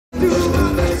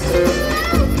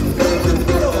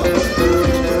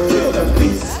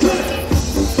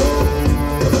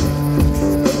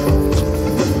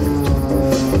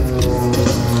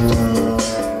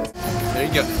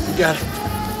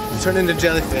turn into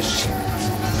jellyfish.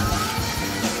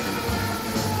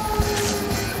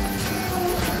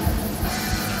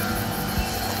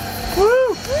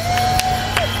 Woo!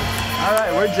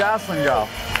 Alright, where'd Jocelyn go?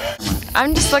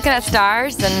 I'm just looking at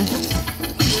stars and...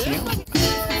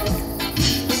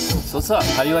 So what's up?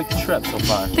 How do you like the trip so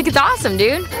far? I think it's awesome,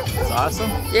 dude. It's awesome?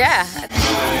 Yeah.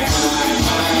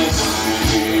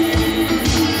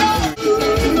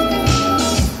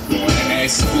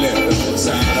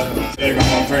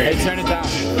 Hey, turn it down.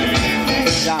 Turn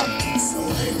it down.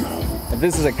 If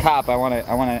this is a cop, I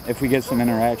wanna, if we get some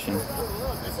interaction.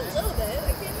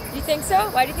 You think so?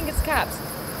 Why do you think it's cops?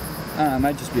 It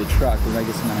might just be a truck. We might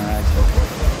get some interaction.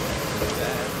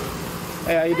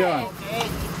 Hey, how you doing?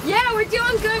 Yeah, we're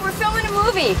doing good. We're filming a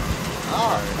movie.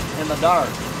 Oh, in the dark.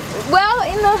 Well,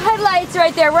 in the headlights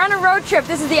right there. We're on a road trip.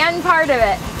 This is the end part of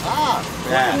it. Ah,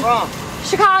 where are you from?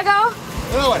 Chicago.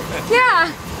 Really? Yeah.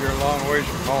 You're a long ways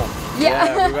from home.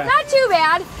 Yeah, not too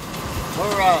bad.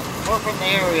 We're from the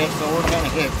area, so we're kind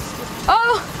of hits.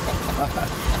 Oh.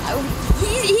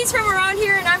 He's from around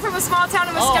here, and I'm from a small town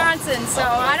in Wisconsin, so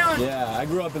I don't... Yeah, I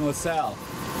grew up in LaSalle.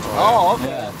 Oh, okay.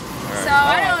 Yeah. So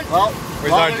I don't... Well,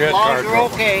 as long as you're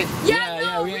okay.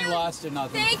 Yeah, we ain't lost or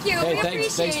nothing. Thank you, hey, we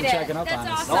appreciate thanks for checking up on us.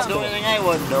 That's awesome. Don't do anything I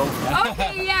wouldn't do.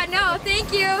 Okay, yeah, no,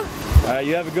 thank you. Alright,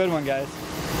 you have a good one, guys.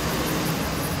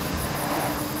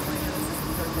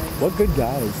 What good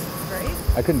guys.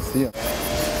 Right? I couldn't see them.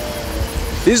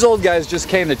 These old guys just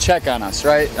came to check on us,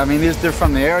 right? I mean, they're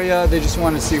from the area. They just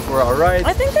want to see if we're all right.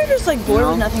 I think they're just like bored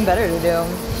with nothing better to do.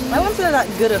 I wouldn't say they're that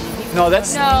good of people. No,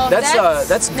 that's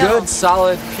good,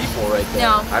 solid people right there.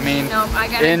 No, I mean, no, I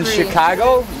gotta in agree.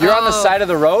 Chicago, you're on the side of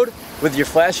the road with your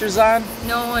flashers on.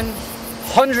 No one.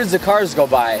 Hundreds of cars go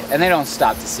by, and they don't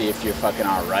stop to see if you're fucking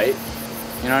all right.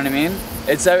 You know what I mean?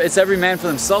 It's every man for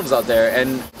themselves out there,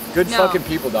 and good fucking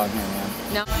people down here, man.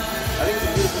 No. I think it's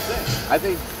a beautiful thing. I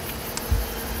think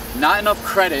not enough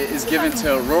credit is given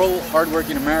to rural,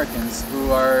 hardworking Americans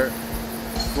who are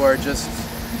just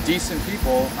decent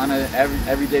people on an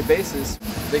everyday basis.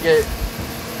 They get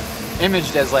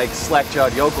imaged as like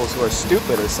slack-jawed yokels who are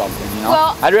stupid or something, you know?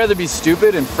 Well, I'd rather be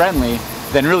stupid and friendly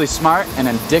than really smart and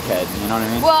a dickhead, you know what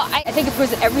I mean? Well, I think it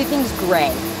proves that everything's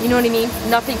gray. You know what I mean?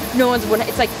 Nothing, no one's,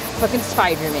 it's like fucking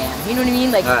Spider-Man. You know what I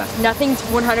mean? Like, nothing's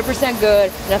 100%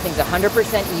 good, nothing's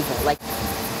 100% evil. Like,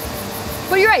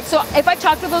 but you're right, so if I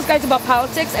talk to those guys about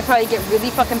politics, I probably get really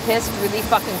fucking pissed really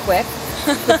fucking quick.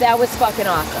 But that was fucking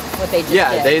awesome, what they just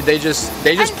did.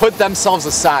 they just put themselves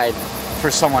aside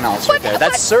for someone else right there.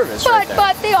 That's service right there.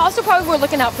 But they also probably were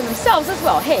looking out for themselves as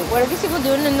well. Hey, what are these people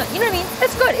doing? And you know what I mean?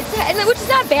 That's good. Which is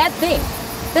not a bad thing.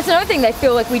 That's another thing that I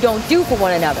feel like we don't do for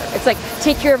one another. It's like,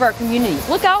 take care of our community.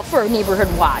 Look out for a neighborhood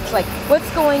watch. Like, what's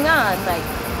going on? Like,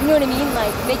 you know what I mean?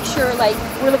 Like, make sure, like,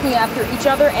 we're looking after each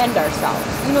other and ourselves.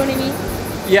 You know what I mean?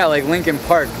 Yeah, like Lincoln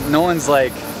Park. No one's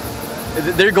like,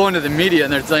 they're going to the media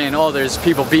and they're saying, oh, there's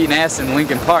people beating ass in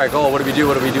Lincoln Park. Oh, what do we do?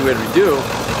 What do we do? What do we do?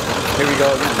 Here we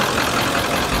go again.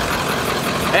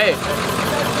 Hey.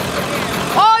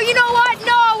 Oh, you know what?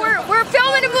 No, we're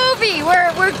filming a movie.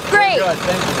 We're great. Good,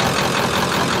 thank you.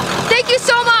 Thank you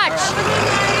so much.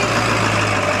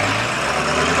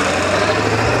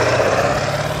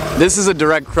 This is a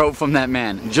direct quote from that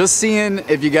man. Just seeing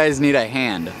if you guys need a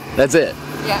hand. That's it.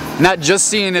 Yeah. Not just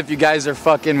seeing if you guys are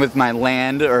fucking with my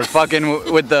land or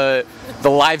fucking with the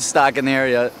livestock in the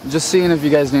area. Just seeing if you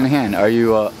guys need a hand. Are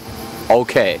you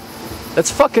okay?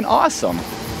 That's fucking awesome.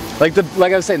 Like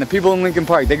I was saying, the people in Lincoln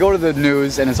Park, they go to the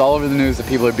news and it's all over the news that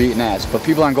people are beating ass, but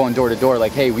people aren't going door to door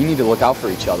like, hey, we need to look out for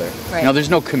each other. Right. You know,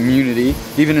 there's no community,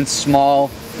 even in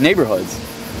small neighborhoods.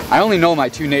 I only know my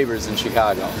two neighbors in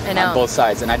Chicago on both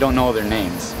sides, and I don't know their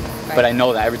names, but I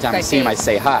know that every time I see them, I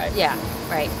say hi. Yeah,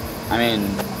 right. I mean,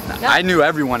 I knew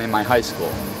everyone in my high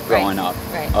school growing up,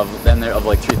 of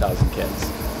like 3,000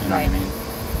 kids. You know what I mean?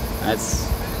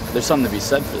 There's something to be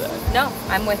said for that. No,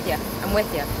 I'm with you. I'm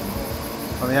with you.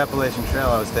 On the Appalachian Trail,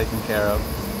 I was taken care of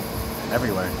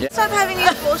everywhere. Yeah. Stop having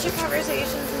these bullshit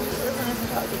conversations and just listen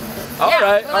to talking. All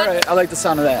right. I like the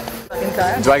sound of that.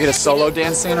 Do I get a solo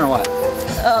dance scene or what?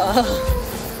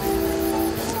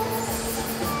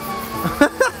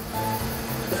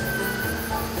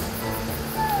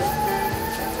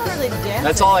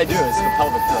 That's all I do is the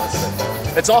pelvic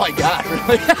thrust. That's all I got,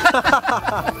 really.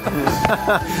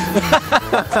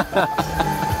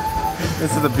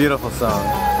 This is a beautiful song.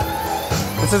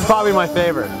 This is probably my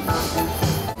favorite.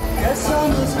 Guess I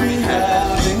must be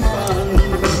having fun.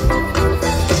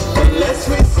 Unless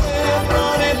we set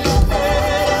on it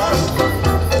better.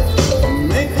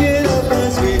 Make it up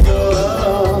as we go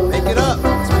along. Make it up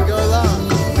as we go along.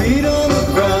 Feet on the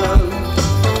ground,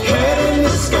 head in the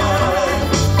sky.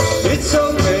 It's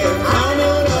okay, I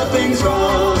know nothing's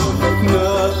wrong,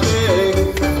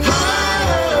 nothing.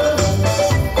 Higher,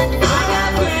 I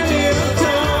got plenty of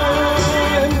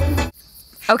time.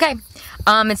 Okay,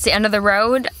 it's the end of the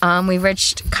road. We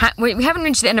haven't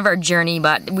reached the end of our journey,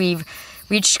 but we've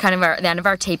reached kind of the end of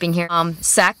our taping here.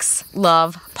 Sex,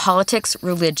 love, politics,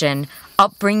 religion,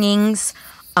 upbringings,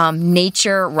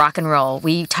 nature, rock and roll.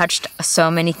 We touched so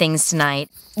many things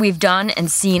tonight. We've done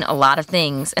and seen a lot of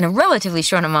things in a relatively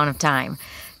short amount of time.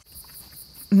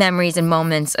 Memories and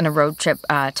moments in a road trip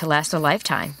to last a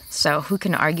lifetime. So who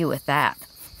can argue with that?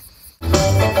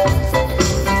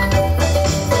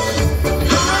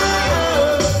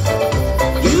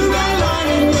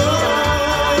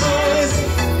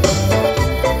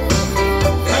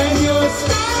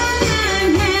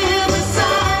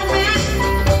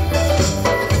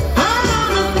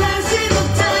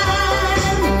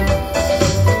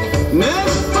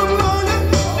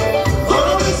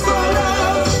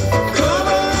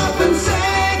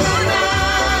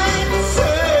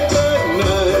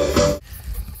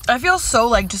 I feel so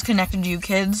like just connected to you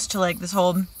kids, to like this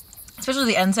whole, especially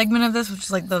the end segment of this, which is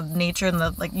like the nature and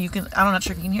the like, I'm not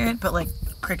sure if you can hear it, but like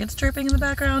crickets chirping in the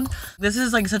background. This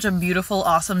is like such a beautiful,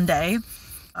 awesome day.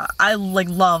 I like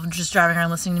love just driving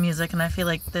around listening to music, and I feel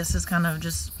like this has kind of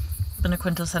just been a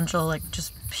quintessential, like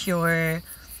just pure,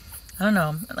 I don't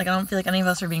know, like I don't feel like any of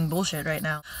us are being bullshit right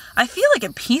now. I feel like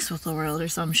at peace with the world or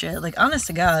some shit, like honest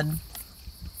to God.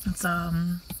 It's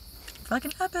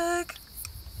fucking epic.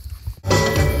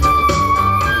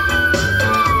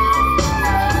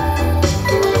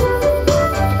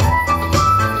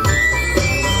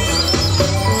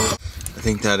 I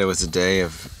think that it was a day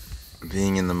of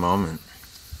being in the moment.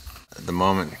 The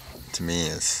moment to me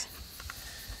is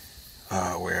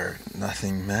where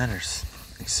nothing matters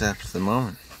except the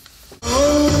moment. I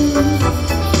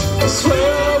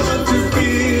swear I want to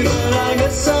be, but I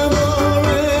guess I'm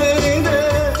already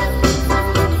there.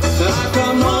 I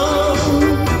come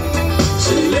home,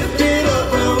 she lifted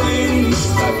up her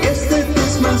wings. I guess that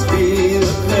this must be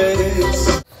the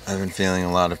place. I've been feeling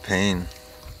a lot of pain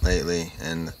lately,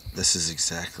 and this is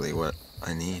exactly what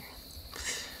I need.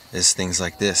 It's things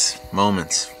like this,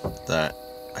 moments that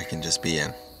I can just be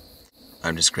in.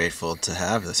 I'm just grateful to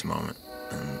have this moment,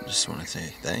 and just want to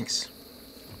say thanks.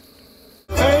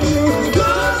 And you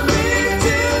love me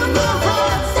till my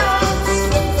heart stops.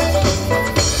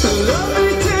 Love me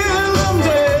till I'm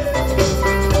dead.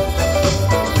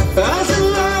 As a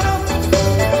light up,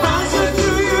 I said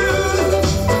to you,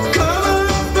 cover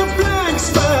up the blank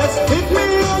spots, hit me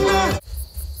on that.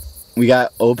 We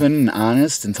got open and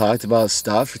honest and talked about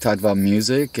stuff. We talked about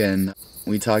music and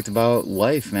we talked about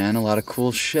life, man. A lot of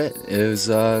cool shit. It was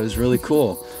really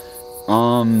cool.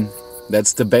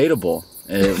 That's debatable,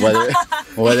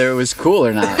 whether it was cool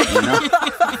or not, you know?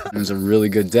 It was a really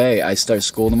good day. I start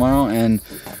school tomorrow, and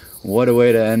what a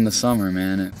way to end the summer,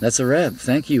 man. That's a wrap.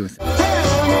 Thank you.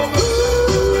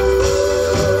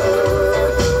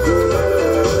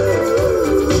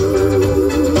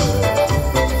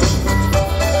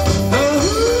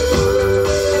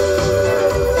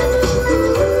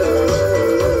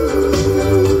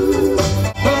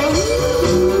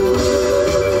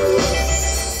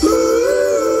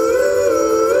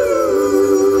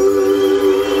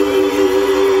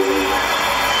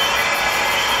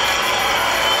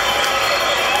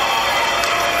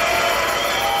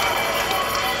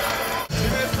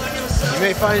 You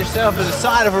may find yourself at the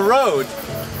side of a road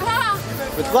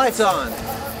with lights on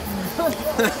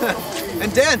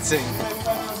and dancing.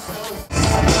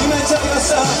 You may tell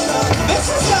yourself, this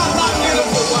is not